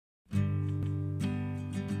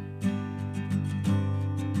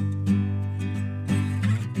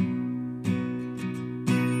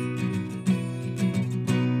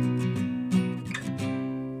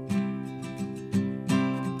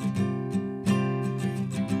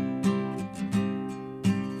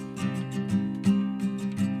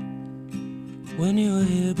when you were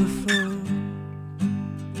here before.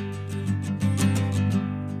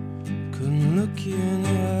 Couldn't look you in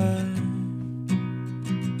the eye.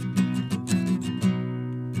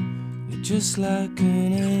 You're just like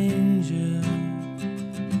an angel.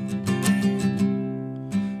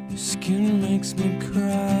 Your skin makes me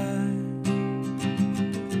cry.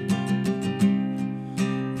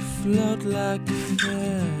 You float like a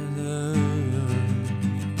feather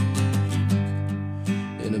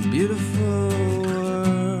in a beautiful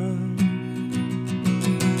world.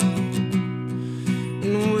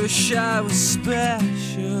 And wish I was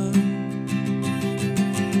special.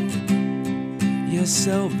 You're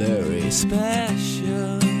so very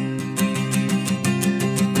special.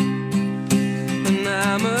 And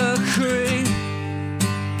I'm a creep.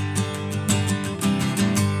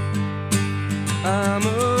 I'm a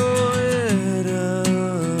widow.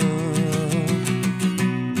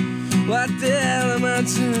 What the hell am I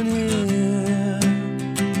doing here?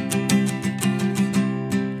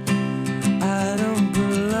 I don't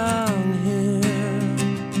belong here.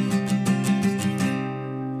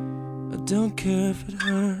 I don't care if it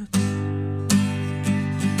hurts.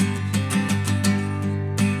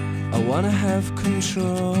 I wanna have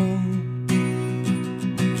control.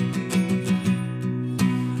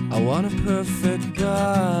 I want a perfect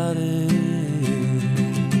body.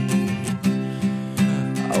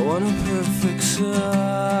 I want a perfect soul.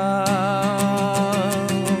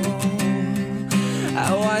 I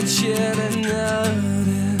want you to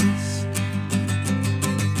notice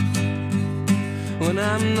when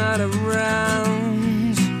I'm not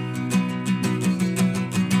around.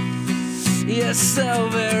 You're so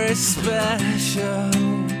very special.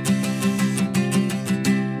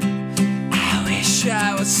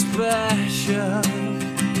 I was special,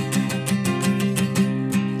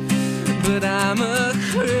 but I'm a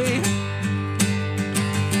creep.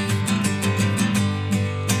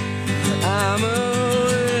 I'm a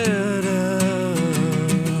widow.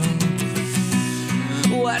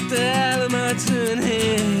 What the hell am I doing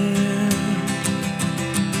here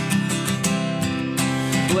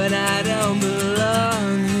when I don't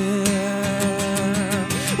belong here?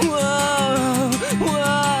 Whoa, whoa.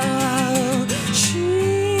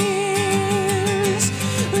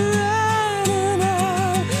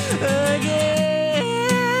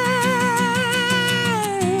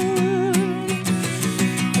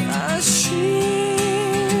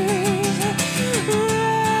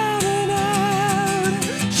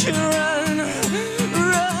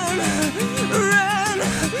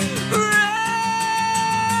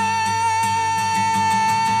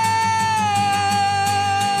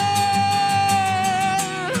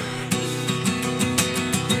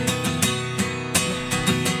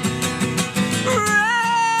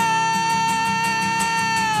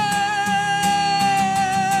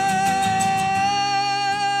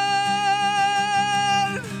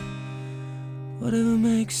 Whatever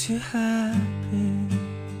makes you happy,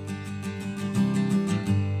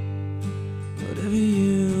 whatever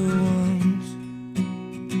you want.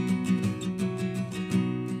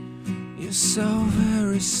 You're so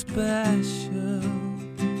very special.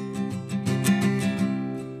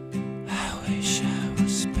 I wish I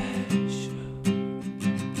was special,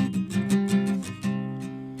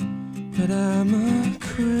 but I'm a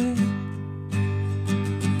creep.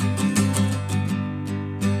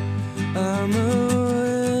 I'm a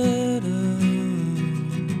widow.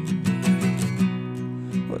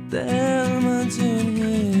 What the hell am I doing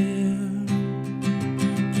here?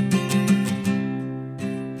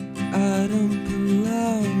 I don't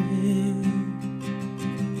belong here.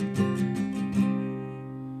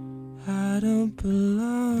 I don't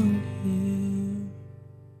belong here.